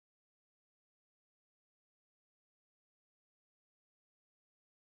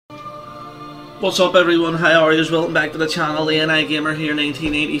What's up everyone, how are you? Welcome back to the channel. The NI Gamer here,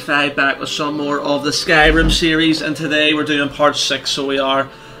 1985, back with some more of the Skyrim series, and today we're doing part 6, so we are.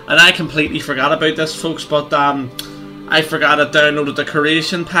 And I completely forgot about this, folks, but I forgot to download the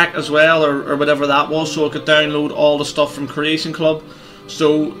Creation Pack as well, or whatever that was, so I could download all the stuff from Creation Club.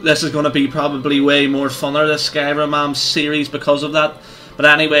 So this is going to be probably way more funner, this Skyrim series, because of that. But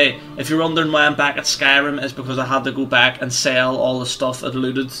anyway, if you're wondering why I'm back at Skyrim, it's because I had to go back and sell all the stuff I'd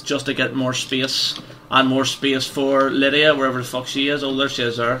looted just to get more space. And more space for Lydia, wherever the fuck she is. Oh, there she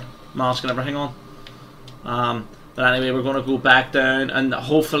is there. Mask and everything on. But anyway, we're going to go back down, and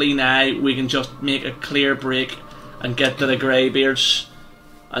hopefully now we can just make a clear break and get to the Greybeards.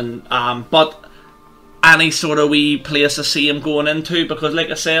 And but any sort of wee place I see him going into, because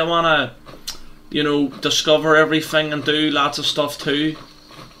like I say, I want to, you know, discover everything and do lots of stuff too.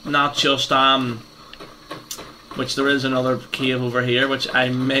 Not just, which there is another cave over here, which I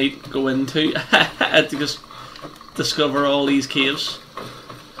might go into to just discover all these caves.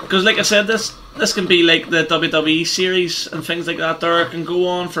 Because like I said, this can be like the WWE series and things like that there. It can go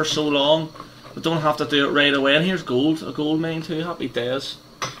on for so long, but don't have to do it right away. And here's gold, a gold mine too, happy days.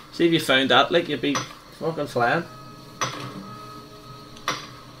 See if you found that, like you'd be fucking flying.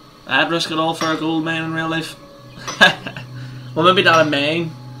 I'd risk it all for a gold mine in real life. Well, maybe not a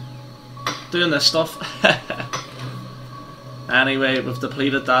mine. Doing this stuff. Anyway, we've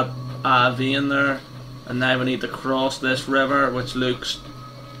depleted that vein there, and now we need to cross this river, which looks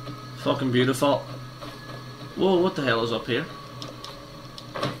fucking beautiful. Whoa, what the hell is up here?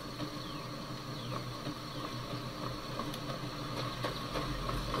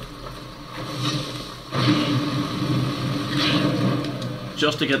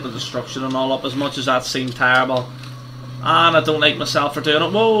 Just to get the destruction and all up, as much as that seemed terrible. And I don't like myself for doing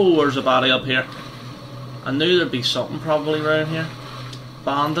it. Whoa, there's a body up here. I knew there'd be something probably around here.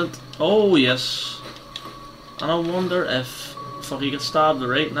 Bandit. Oh, yes. And I wonder if he gets stabbed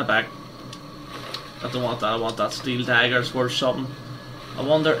right in the back. I don't want that. I want that steel dagger. It's worth something. I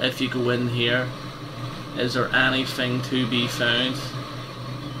wonder if you go in here, is there anything to be found?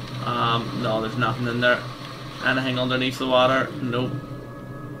 No, there's nothing in there. Anything underneath the water? Nope.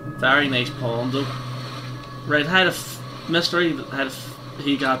 Very nice pond though. Right, how the mystery, how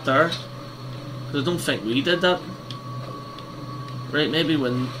he got there? Because I don't think we did that. Right, maybe we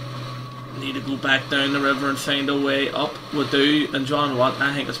need to go back down the river and find a way up. We do, and John, what?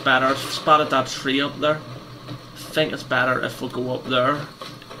 I think it's better. I've spotted that tree up there. I think it's better if we go up there.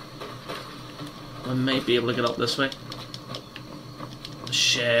 We might be able to get up this way.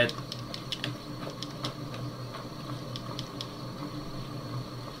 Shit.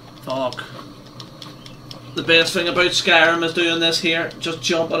 Fuck. The best thing about Skyrim is doing this here, just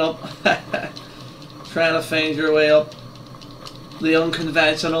jumping up. Trying to find your way up the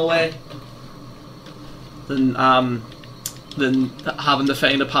unconventional way than having to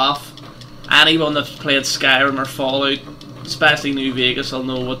find a path. Anyone that's played Skyrim or Fallout, especially New Vegas, will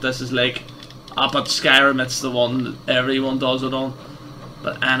know what this is like. But Skyrim, it's the one that everyone does it on.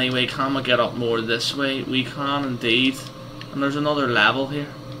 But anyway, can we get up more this way? We can indeed. And there's another level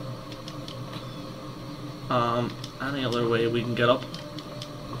here. Any other way we can get up?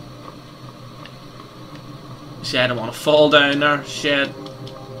 See, I don't want to fall down there. Shit.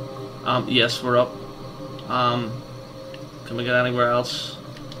 Yes, we're up. Can we get anywhere else?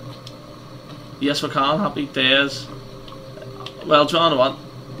 Yes, we can. Happy days. Well, do you know what?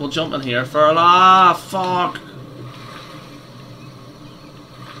 We'll jump in here for a fuck.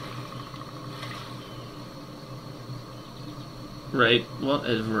 Right, what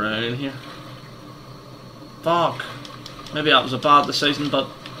is around here? Fuck. Maybe that was a bad decision, but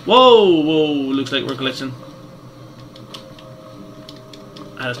whoa, looks like we're glitching.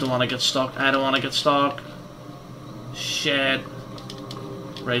 I just don't want to get stuck. I don't want to get stuck. Shit.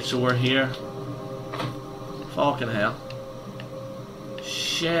 Right, so we're here. Fucking hell.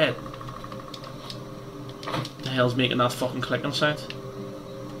 Shit. The hell's making that fucking clicking sound?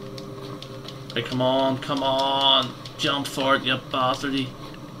 Right, come on, come on. Jump for it, you bastardy.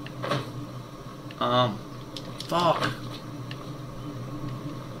 Fuck.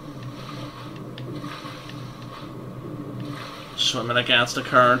 Swimming against the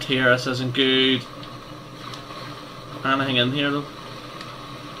current here, this isn't good. Anything in here though?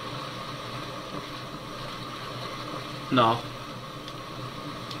 No.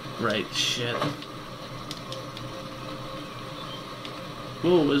 Right, shit.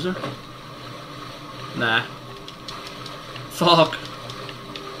 Whoa, is there? Nah. Fuck.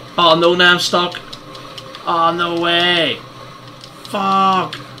 Oh no, now I'm stuck. Oh, no way.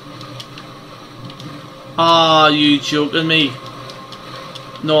 Fuck. Oh, you joking me?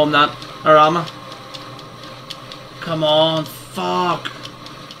 No, I'm not. Or am I? Come on, fuck.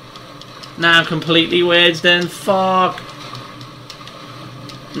 Now I'm completely wedged in, fuck.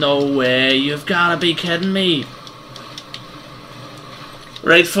 No way, you've gotta be kidding me.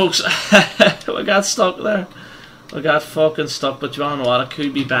 Right folks, we got stuck there. We got fucking stuck, but you wanna know what, it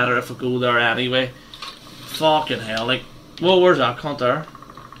could be better if we go there anyway. Fucking hell, like, whoa, where's that cunt there?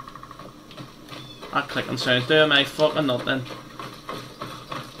 That clicking sounds doing my fucking nothing.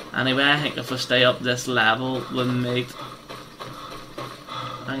 Anyway, I think if we stay up this level, we might...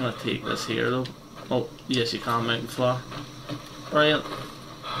 I'm gonna take this here though. Oh, yes, you can mount and fly. Brilliant.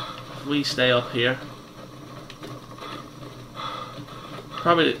 If we stay up here,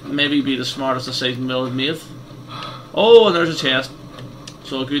 probably maybe be the smartest decision we'll have made. Oh, and there's a chest.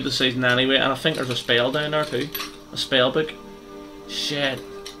 So a good decision anyway, and I think there's a spell down there too. A spell book. Shit.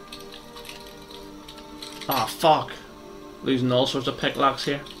 Ah, fuck. Losing all sorts of picklocks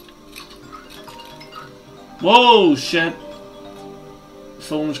here. Whoa, shit.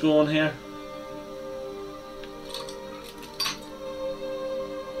 Phone's going here.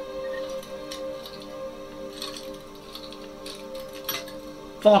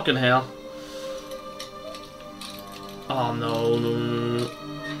 Fucking hell. Oh no, no, no, no.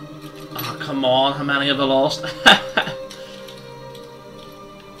 Oh, come on, how many have I lost?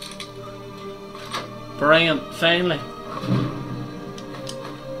 Brilliant, finally.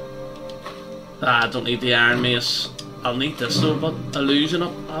 Ah, I don't need the iron mace. I'll need this though, but illusion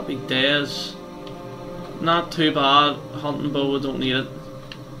up, happy days. Not too bad. Hunting bow, I don't need it.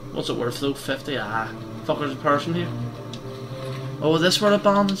 What's it worth though? 50? Ah, fuck, there's a person here. Oh, is this where the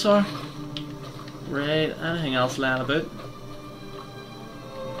bandits are? Right, anything else lying about?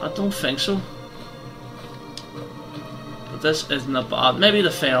 I don't think so. But this isn't a bad. Maybe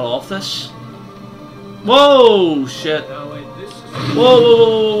they fell off this. Whoa, shit. Whoa,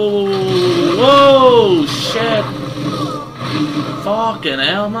 whoa, whoa, whoa, whoa, shit. Fucking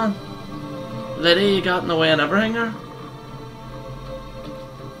hell, man. Lady, you got in the way and everything there?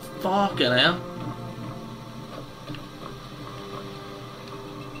 Fucking hell.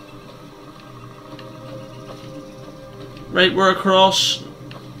 Right, we're across.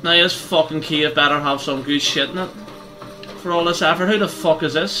 Now this fucking cave better have some good shit in it. For all this effort, who the fuck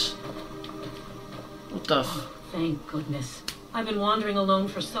is this? What the f... Thank goodness. I've been wandering alone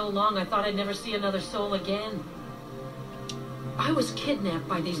for so long, I thought I'd never see another soul again. I was kidnapped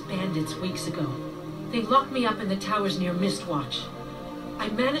by these bandits weeks ago. They locked me up in the towers near Mistwatch. I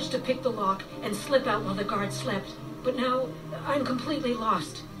managed to pick the lock and slip out while the guards slept, but now I'm completely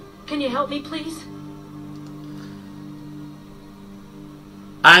lost. Can you help me, please?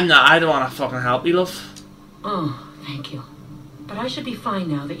 I don't want to fucking help you, love. Oh, thank you. But I should be fine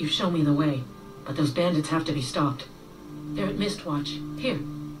now that you've shown me the way. But those bandits have to be stopped. They're at Mistwatch. Here,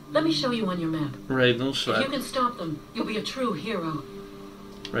 let me show you on your map. Right, no sweat. If you can stop them, you'll be a true hero.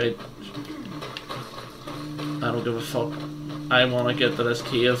 Right. I don't give a fuck. I want to get to this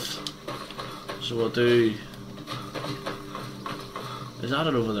cave. So we'll do... Is that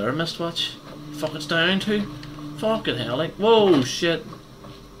it over there, Mistwatch? Fuck, it's down to? Fucking hell, like, whoa, shit.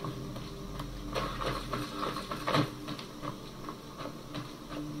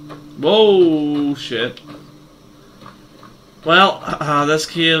 Whoa, shit. Well, this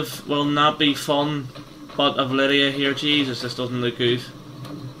cave will not be fun, but of Lydia here, Jesus, this doesn't look good.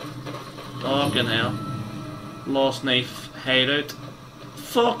 Fucking hell. Lost knife hideout.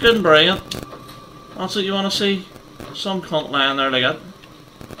 Fucking brilliant. That's what you want to see? Some cunt lying there like that.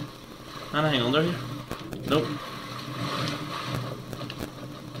 Anything under here? Nope.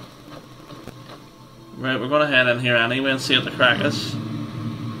 Right, we're gonna head in here anyway and see what the crack is.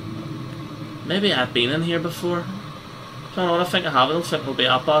 Maybe I've been in here before. Don't know what I think I have. I don't think it'll be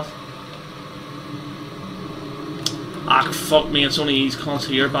that bad. Ah, fuck me, it's only these cunts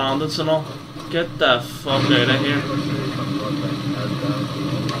here, bandits and all. Get the fuck out of here.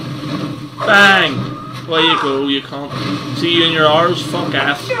 Bang! Away you go, you cunt. See you in your arms, fuck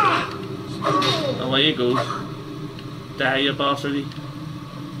off. Away you go. Die, you bastardy.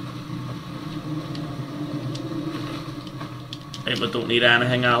 Right, but don't need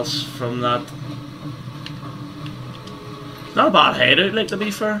anything else from that. Not a bad hideout, like, to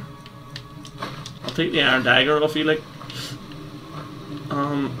be fair. I'll take the iron dagger off you, like.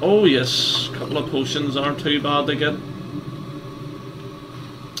 Oh yes, a couple of potions aren't too bad to get.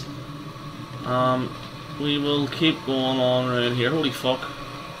 We will keep going on around here. Holy fuck.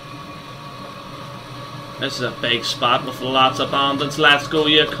 This is a big spot with lots of bandits. Let's go,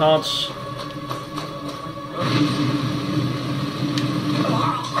 you cunts.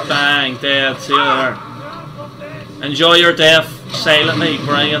 Bang, dead. See you there. Enjoy your death. silently.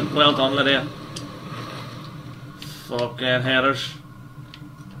 Brilliant. Well done, Lydia. Fucking headers.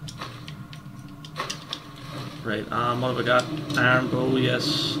 Right, what have we got? Iron bow,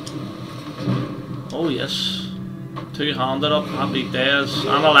 yes. Oh, yes. Two-handed up, happy days. And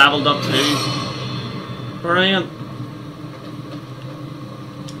I leveled up too. Brilliant.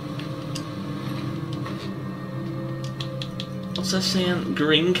 What's this saying?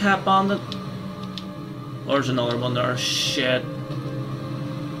 Green cap bandit? Or there's another one there. Shit.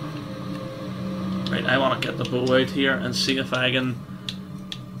 Right, I want to get the bow out here and see if I can...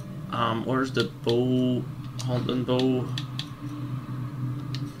 where's the bow? Hunting bow.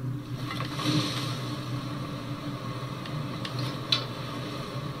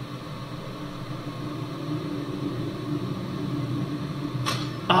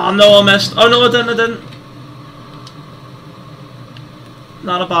 Oh no, I missed. Oh no, I didn't.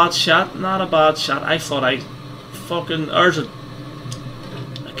 Not a bad shot, not a bad shot. I thought I fucking... There's a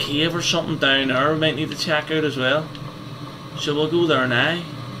cave or something down there we might need to check out as well. So we'll go there now.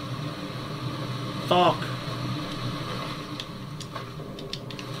 Fuck.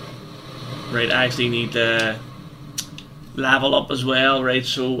 Right, I actually need to level up as well, right,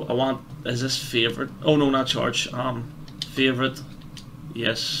 so I want... Is this favourite? Oh no, not charge. Favourite.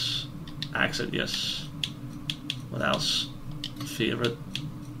 Yes. Exit, yes. What else? Favourite.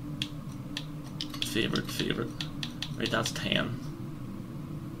 Favourite. Right, that's 10.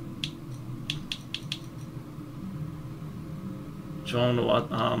 Do you want to know what?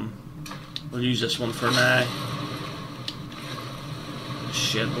 We'll use this one for now.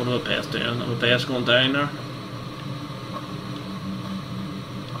 Shit, what are we best doing? Are we best going down there?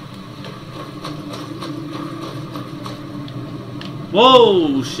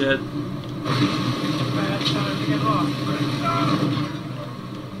 Whoa, shit.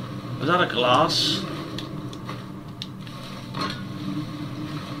 Was that a glass?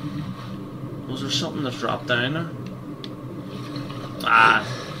 Was there something that dropped down there? Ah,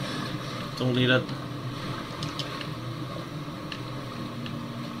 don't need it.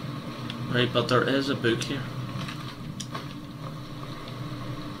 Right, but there is a book here.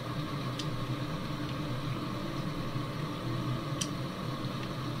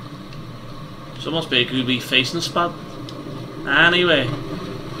 So it must be a good wee facing spot. Anyway,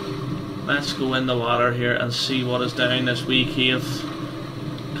 let's go in the water here and see what is down this wee cave.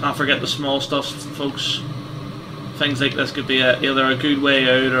 Can't forget the small stuff, folks. Things like this could be either a good way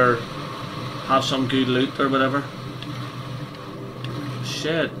out or have some good loot or whatever.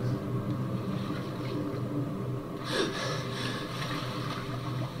 Shit.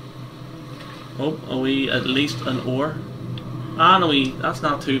 Oh, are we at least an ore? Ah, no, that's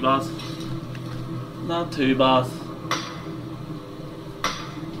not too bad. Not too bad.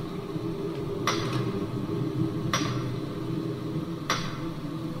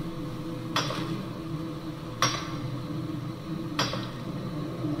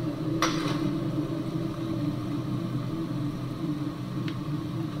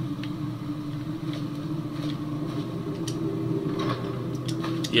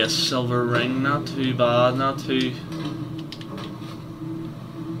 Yes, silver ring, not too bad, not too...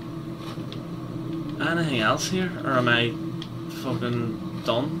 Anything else here? Or am I fucking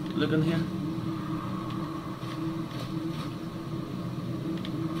done looking here?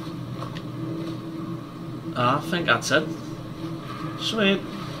 I think that's it. Sweet.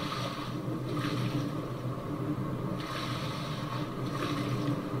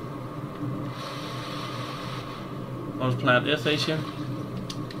 There's plenty of fish here.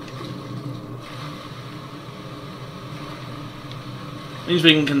 Means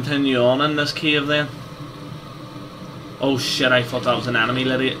we can continue on in this cave then. Oh shit, I thought that was an enemy,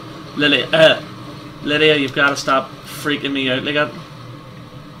 Lydia. Lydia, you've got to stop freaking me out like that.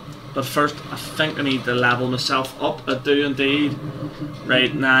 But first, I think I need to level myself up. I do indeed.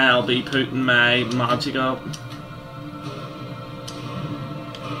 Right now, I'll be putting my magic up.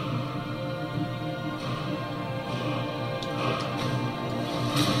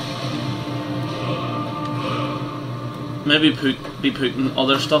 Maybe be putting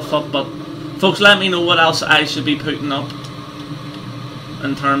other stuff up, but folks, let me know what else I should be putting up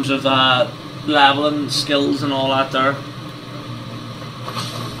in terms of leveling skills and all that there.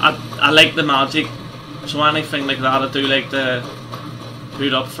 I like the magic, so anything like that I do like to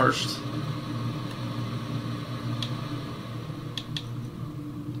put up first.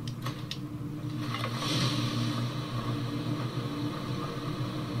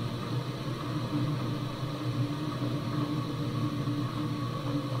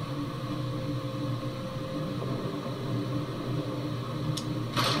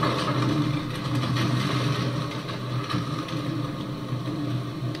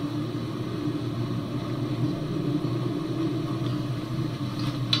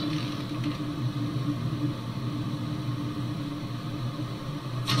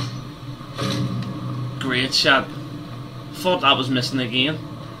 great shot. Thought that was missing again.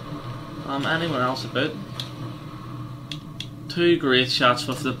 Anyone else about? 2 great shots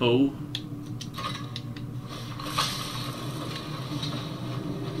with the bow.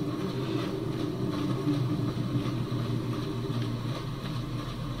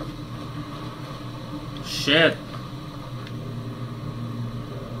 Shit.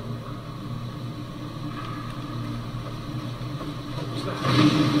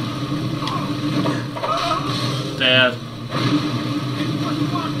 Dead.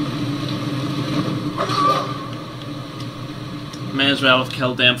 May as well have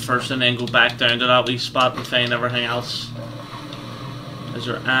killed them first and then go back down to that wee spot and find everything else. Is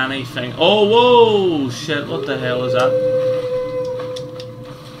there anything? Oh, whoa! Shit, what the hell is that?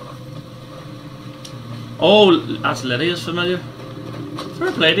 Oh, that's Lydia's familiar.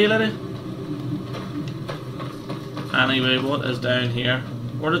 Fair play to you, Lydia. Anyway, what is down here?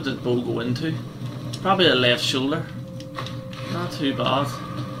 Where did the bow go into? Probably the left shoulder. Not too bad.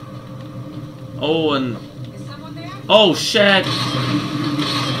 Oh, and... oh, shit!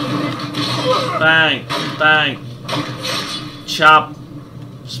 Bang! Bang! Chop!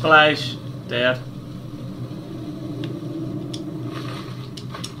 Splash! Dead.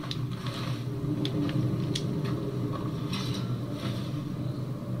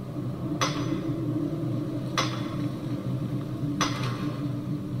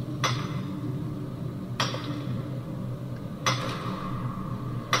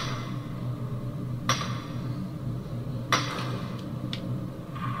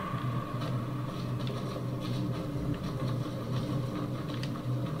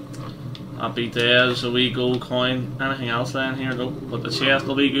 Happy days, a wee gold coin. Anything else down here? Nope. But the chest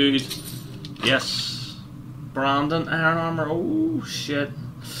will be good. Yes. Brandon, iron armor. Oh shit.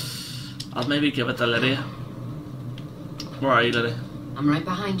 I'll maybe give it to Lydia. Where are you, Lydia? I'm right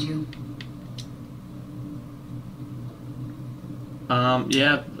behind you.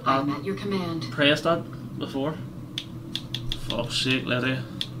 Yeah. I'm at your command. Pressed that before. Fuck's sake, Lydia.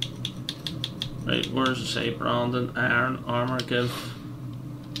 Right, where does it say Brandon, iron armor, give?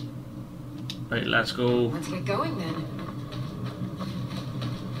 Right, let's go. Let's get going then.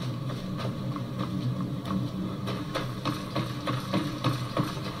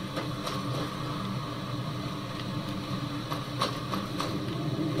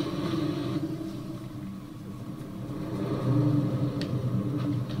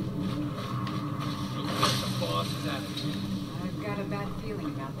 I've got a bad feeling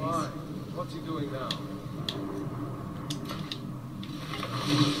about this. Why? What's he doing now?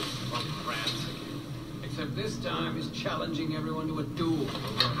 Except this time he's challenging everyone to a duel. We've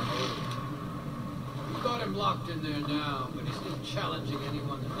got him locked in there now, but he's still challenging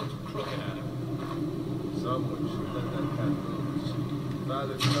anyone that looks crooked at him. Someone should let that cat loose.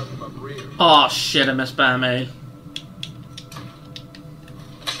 Rather than stuff him up rear. Oh shit, I missed by a mile.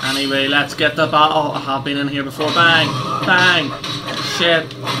 Anyway, let's get the battle. I have been in here before. Bang! Bang!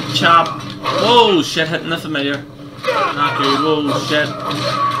 Shit! Chop! Whoa! Shit, hitting the familiar. Not good. Whoa! Shit!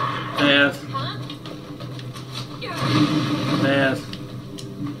 Dead. Dead.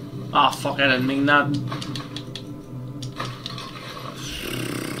 Oh fuck, I didn't mean that.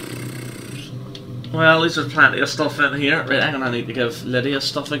 Well, at least there's plenty of stuff in here. Right, I'm gonna need to give Lydia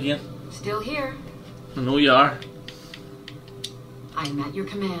stuff again. Still here. I know you are. I'm at your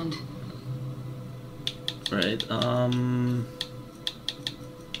command. Right,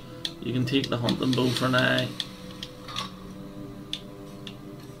 you can take the hunting bow for now.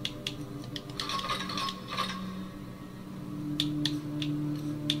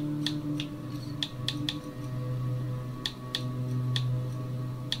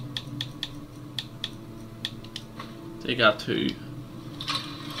 They got 2.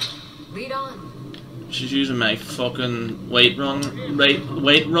 Lead on. She's using my fucking weight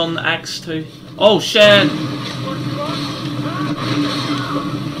run axe too. Oh shit!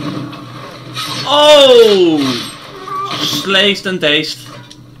 Oh! Sliced and diced.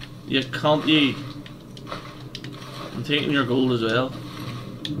 You can't you. I'm taking your gold as well.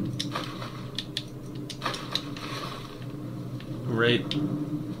 Great.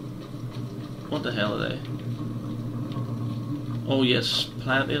 What the hell are they? Oh yes,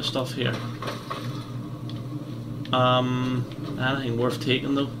 plenty of stuff here. Anything worth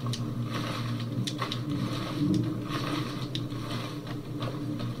taking though?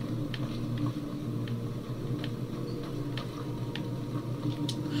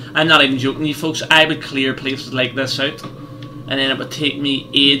 I'm not even joking you folks, I would clear places like this out and then it would take me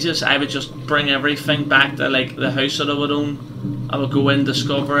ages. I would just bring everything back to like the house that I would own. I would go in,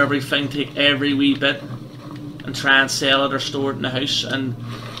 discover everything, take every wee bit and try and sell it or store it in the house and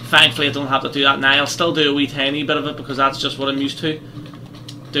Thankfully I don't have to do that now. I'll still do a wee tiny bit of it because that's just what I'm used to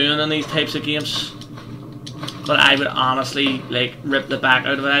doing in these types of games. But I would honestly like rip the back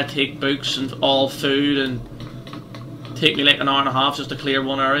out of it. I'd take books and all food and take me like an hour and a half just to clear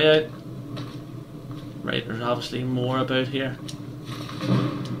one area out. Right, there's obviously more about here.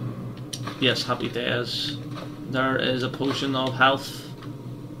 Yes, happy days. There is a potion of health.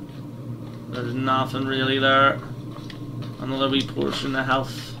 There's nothing really there. Another wee portion of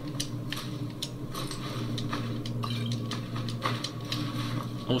health.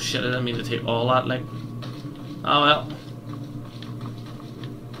 Oh shit, I didn't mean to take all that, like. Oh well.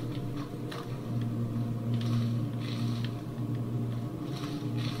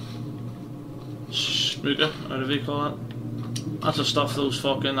 Smooker, how do you call that? That's the stuff those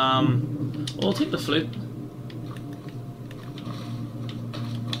fucking, oh, I'll take the flute.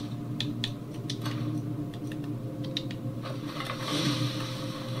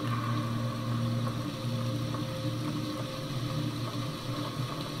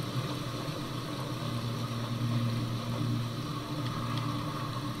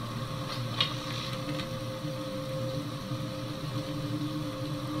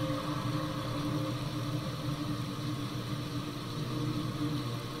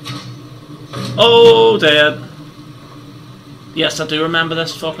 Oh, dead. Yes, I do remember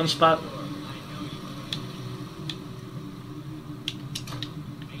this fucking spot.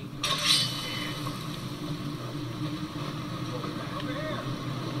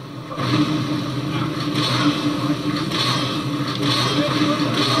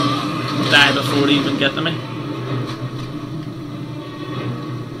 Die before they even get to me.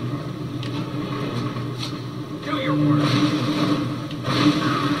 Do your work.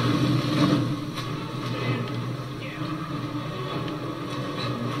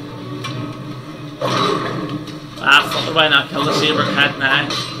 Ah, fuck, why not kill the saber cat now?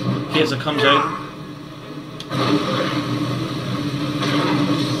 In case it comes out.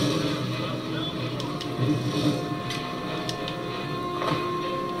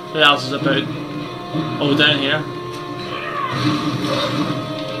 Who else is about? Oh, down here.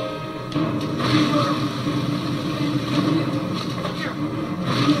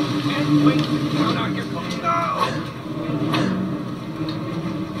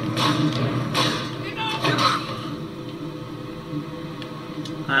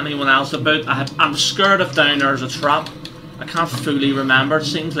 Anyone else about? I'm scared if down there's a trap. I can't fully remember. It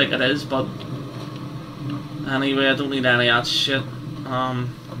seems like it is, but anyway, I don't need any of that shit.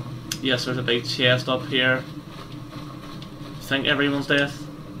 Yes, there's a big chest up here. I think everyone's dead.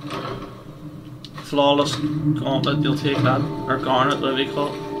 Flawless gauntlet, you'll take that. Or garnet, whatever you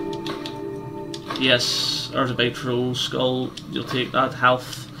call it. Yes, there's a big troll skull, you'll take that.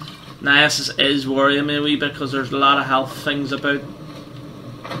 Health. Now this is worrying me a wee bit because there's a lot of health things about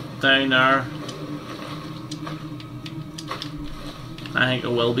down there. I think it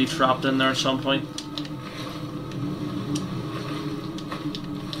will be trapped in there at some point.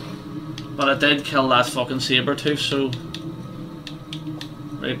 But I did kill that fucking saber tooth, so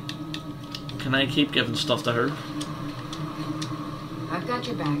right. Can I keep giving stuff to her? I've got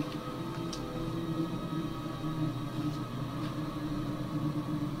your back.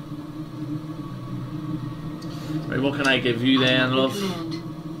 Right, what can I give you then, love?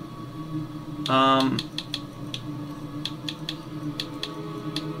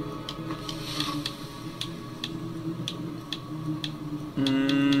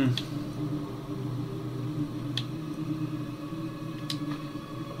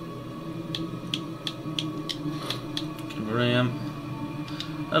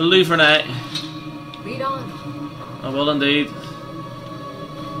 That'll do for now. Lead on. I will indeed.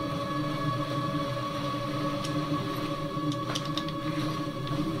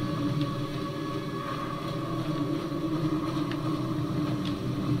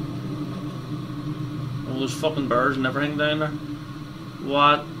 All those fucking birds and everything down there.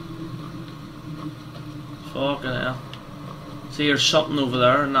 What? Fucking hell. See, there's something over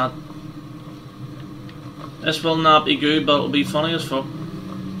there and that. This will not be good, but it'll be funny as fuck.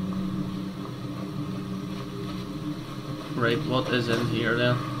 Right, what is in here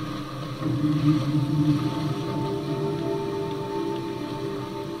then?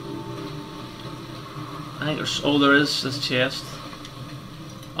 I think there's, oh, there is this chest.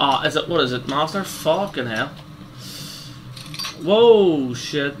 Ah, is it, what is it, master? Fucking hell. Whoa,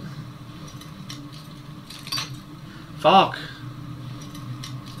 shit. Fuck.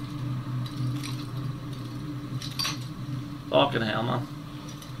 Fucking hell, man.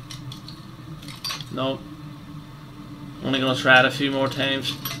 Nope. Only gonna try it a few more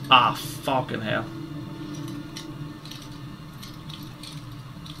times. Ah, fucking hell.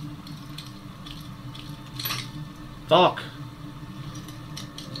 Fuck.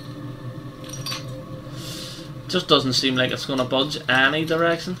 Just doesn't seem like it's gonna budge any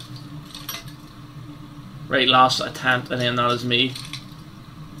direction. Right, last attempt, and then that is me.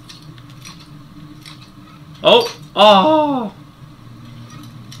 Oh! Oh!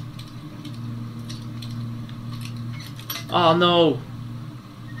 Oh no!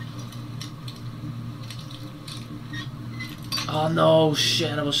 Oh no,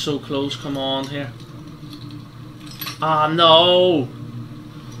 shit, I was so close, come on here. Oh no!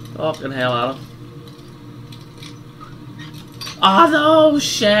 Fucking hell, Adam. Oh no,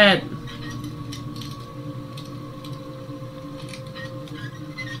 shit!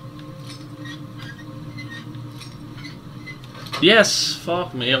 Yes,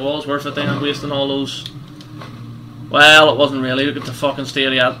 fuck me, it was worth it then, I'm wasting all those. Well, it wasn't really, look at the fucking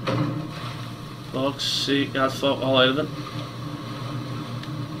state yet. Fuck's sake, got fuck all out of it.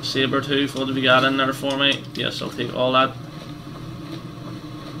 Saber tooth, what have you got in there for me? Yes, I'll take all that.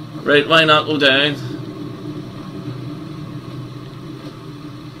 Right, why not go down?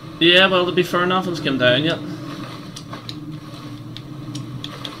 Yeah, well, to be fair, nothing's come down yet.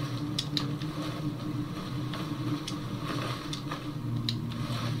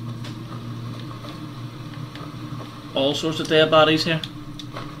 All sorts of dead bodies here.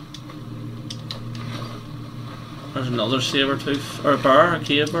 There's another saber tooth, or a bear, a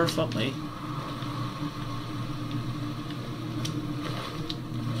cave bear, fuck me.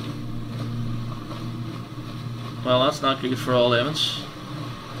 Well, that's not good for all elements.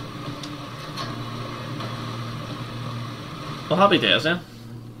 Well, happy days then.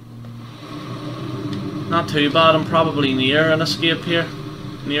 Not too bad, I'm probably near an escape here.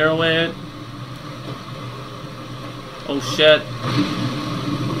 Near a way out. Oh shit.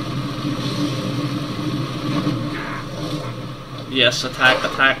 Yes, attack,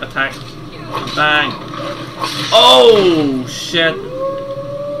 attack, attack. Bang. Oh shit.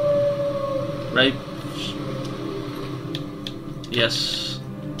 Right. Yes.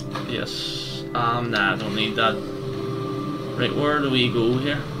 Yes. Nah, I don't need that. Right, where do we go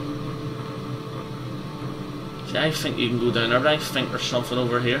here? See, I think you can go down there, but I think there's something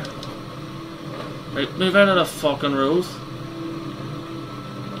over here. Right, move out of the fucking road.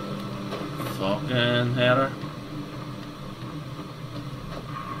 Fucking header.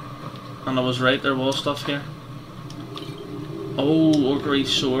 And I was right, there was stuff here. Oh, Orgry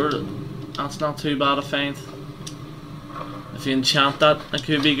sword. That's not too bad a find. If you enchant that, it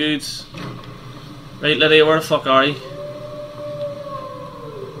could be good. Right, Lydia, where the fuck are you?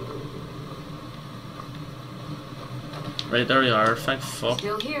 Right, there you are, thank fuck.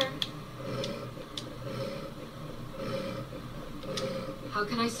 Still here. How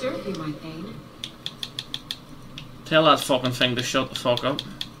can I serve you, my Thane? Tell that fucking thing to shut the fuck up.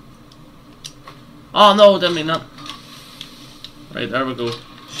 Oh no, didn't mean that. Right, there we go.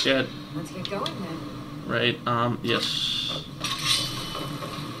 Shit. Let's get going then. Right, yes.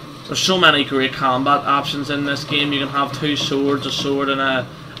 There's so many great combat options in this game. You can have two swords, a sword and a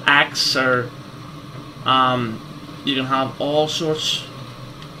axe, or you can have all sorts.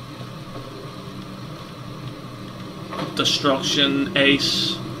 Destruction,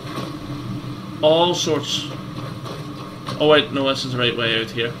 ace, all sorts. Oh wait, no, this is the right way out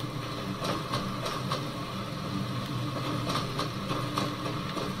here.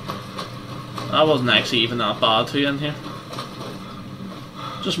 That wasn't actually even that bad too in here.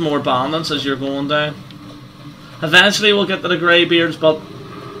 Just more bandits as you're going down. Eventually we'll get to the greybeards, but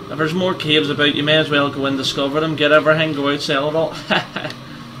if there's more caves about, you may as well go and discover them, get everything, go out, sell it all.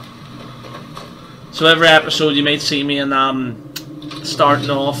 So every episode you might see me in starting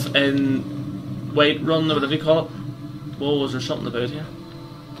off in Whiterun, or whatever you call it. Whoa, was there something about here?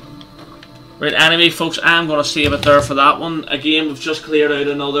 Right, anyway folks, I'm going to save it there for that one. Again, we've just cleared out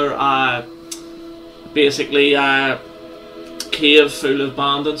another basically cave full of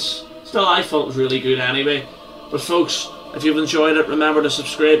bandits. Still, I thought it was really good anyway. But folks, if you've enjoyed it, remember to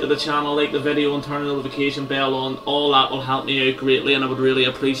subscribe to the channel, like the video and turn the notification bell on. All that will help me out greatly and I would really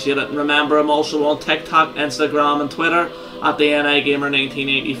appreciate it. And remember, I'm also on TikTok, Instagram and Twitter at the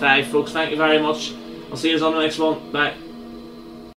NIGamer1985. Folks, thank you very much. I'll see you on the next one. Bye.